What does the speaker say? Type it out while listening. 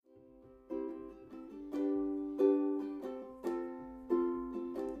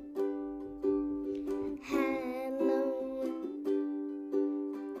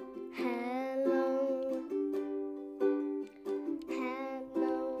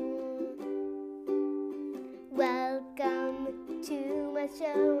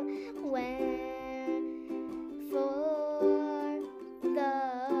show where for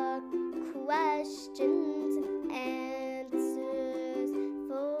the questions and answers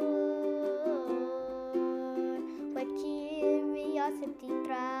for where curiosity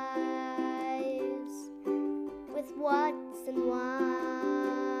thrives with what's and whys.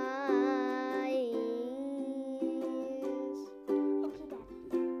 Okay, Dad.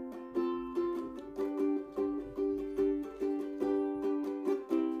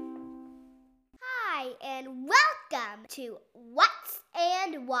 Hi, and welcome to What's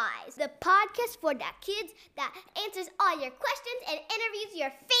and Whys, the podcast for the kids that answers all your questions and interviews your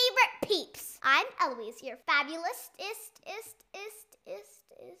favorite peeps. I'm Eloise, your fabulous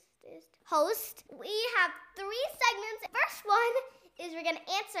host. We have 3 segments. First one is we're going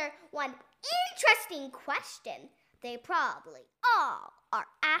to answer one interesting question they probably all are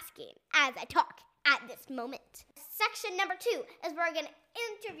asking as I talk at this moment. Section number 2 is we're going to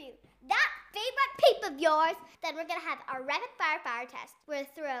interview that favorite peep of yours. Then we're going to have our rapid fire test. We're going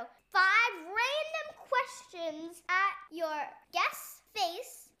to throw 5 random questions at your guest's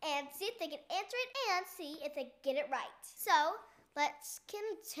face and see if they can answer it and see if they get it right. So let's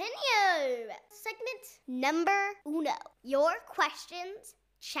continue. Segment number 1. Your questions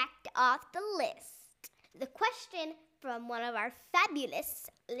checked off the list. The question from one of our fabulous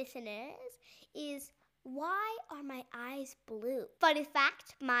listeners is, why are my eyes blue? Funny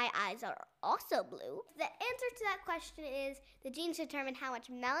fact, my eyes are also blue. The answer to that question is the genes determine how much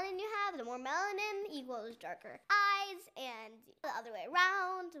melanin you have. The more melanin equals darker eyes, and the other way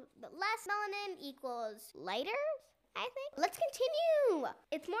around, the less melanin equals lighter, I think. Let's continue.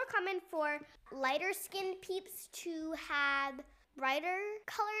 It's more common for lighter skinned peeps to have brighter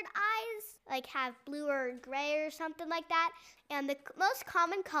colored eyes, like have blue or gray or something like that. And the most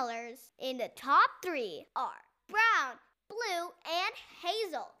common colors in the top 3 are brown, blue, and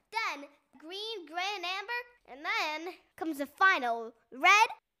hazel. Then green, gray, and amber. And then comes the final, red,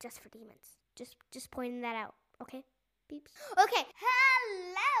 just for demons. Just pointing that out, okay? Peeps. Okay,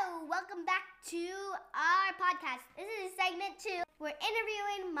 hello! Welcome back to our podcast. This is segment 2. We're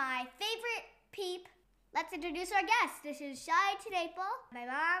interviewing my favorite peep. Let's introduce our guest. This is Shai Tinaple. My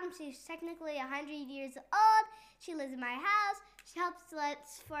mom, she's technically 100 years old. She lives in my house. She helps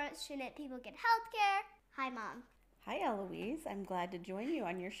less fortunate people get health care. Hi, Mom. Hi, Eloise. I'm glad to join you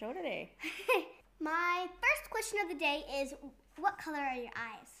on your show today. My first question of the day is, what color are your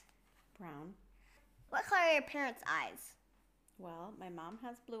eyes? Brown. What color are your parents' eyes? Well, my mom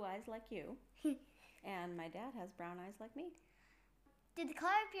has blue eyes like you, and my dad has brown eyes like me. Did the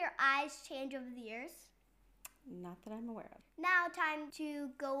color of your eyes change over the years? Not that I'm aware of. Now time to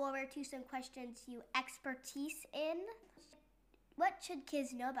go over to some questions you expertise in. What should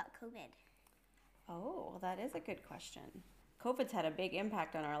kids know about COVID? Oh, well, that is a good question. COVID's had a big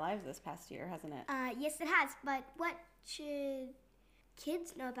impact on our lives this past year, hasn't it? Yes, it has. But what should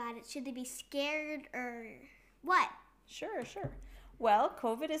kids know about it? Should they be scared or what? Sure. Well,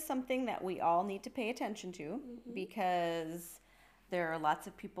 COVID is something that we all need to pay attention to because there are lots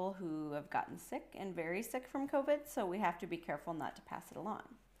of people who have gotten sick and very sick from COVID, so we have to be careful not to pass it along.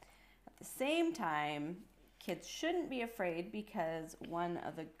 At the same time, kids shouldn't be afraid because one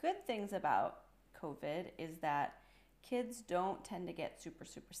of the good things about COVID is that kids don't tend to get super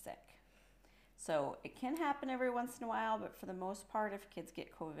sick. So it can happen every once in a while, but for the most part, if kids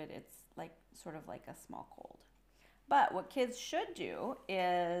get COVID, it's sort of like a small cold. But what kids should do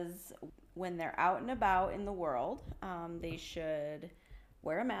is when they're out and about in the world, they should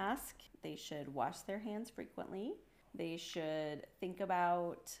wear a mask. They should wash their hands frequently. They should think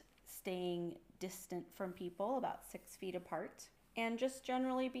about staying distant from people, about 6 feet apart, and just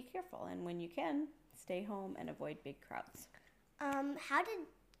generally be careful. And when you can, stay home and avoid big crowds. How did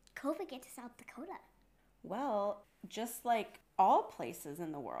COVID get to South Dakota? Well, just like all places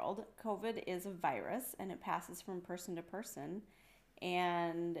in the world, COVID is a virus and it passes from person to person.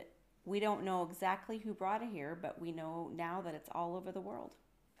 And we don't know exactly who brought it here, but we know now that it's all over the world.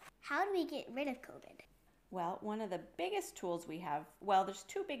 How do we get rid of COVID? Well, one of the biggest tools we have, there's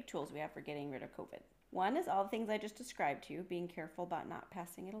 2 big tools we have for getting rid of COVID. One is all the things I just described to you, being careful about not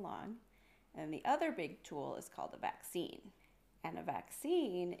passing it along. And the other big tool is called a vaccine. And a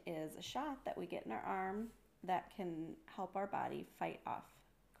vaccine is a shot that we get in our arm that can help our body fight off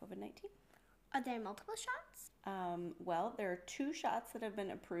COVID-19. Are there multiple shots? Well, there are 2 shots that have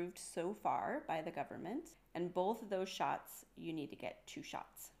been approved so far by the government, and both of those shots, you need to get 2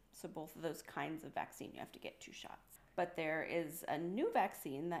 shots. So both of those kinds of vaccine, you have to get 2 shots. But there is a new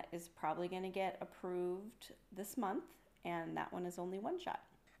vaccine that is probably going to get approved this month, and that one is only 1 shot.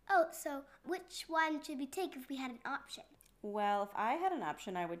 Oh, so which one should we take if we had an option? Well, if I had an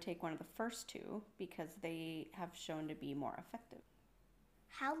option, I would take one of the first two because they have shown to be more effective.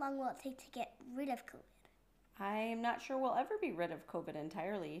 How long will it take to get rid of COVID? I'm not sure we'll ever be rid of COVID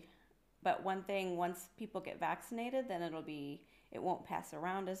entirely. But one thing, once people get vaccinated, then it won't pass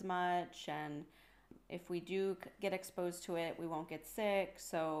around as much. And if we do get exposed to it, we won't get sick.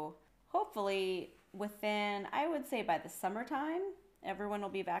 So hopefully within, I would say by the summertime, everyone will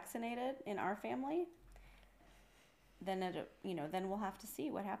be vaccinated in our family. Then then we'll have to see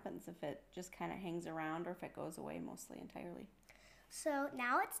what happens, if it just kind of hangs around or if it goes away mostly entirely. So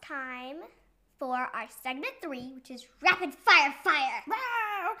now it's time for our segment 3, which is rapid fire.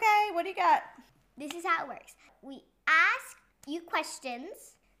 Ah, okay, what do you got? This is how it works. We ask you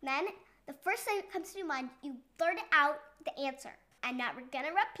questions, then the first thing that comes to your mind, you blurt out the answer. I'm not going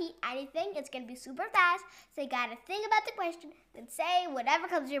to repeat anything. It's going to be super fast. So you got to think about the question, then say whatever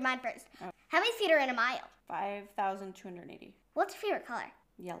comes to your mind first. Okay. How many feet are in a mile? 5,280. What's your favorite color?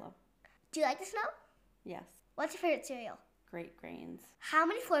 Yellow. Do you like the snow? Yes. What's your favorite cereal? Great Grains. How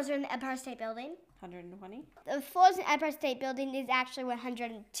many floors are in the Empire State Building? 120. The floors in the Empire State Building is actually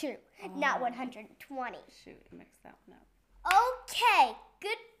 102, not 120. Shoot, I mixed that one up. Okay,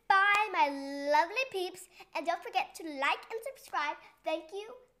 goodbye, my lovely peeps. And don't forget to like and subscribe. Thank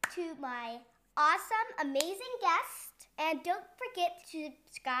you to my awesome, amazing guest. And don't forget to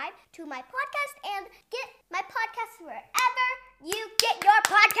subscribe to my podcast and get my podcast wherever you get your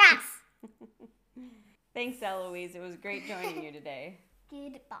podcasts. Thanks, Eloise. It was great joining you today.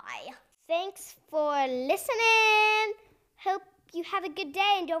 Goodbye. Thanks for listening. Hope you have a good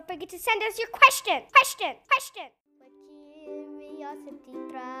day. And don't forget to send us your questions. But curiosity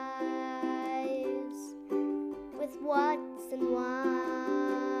thrives with what's and why.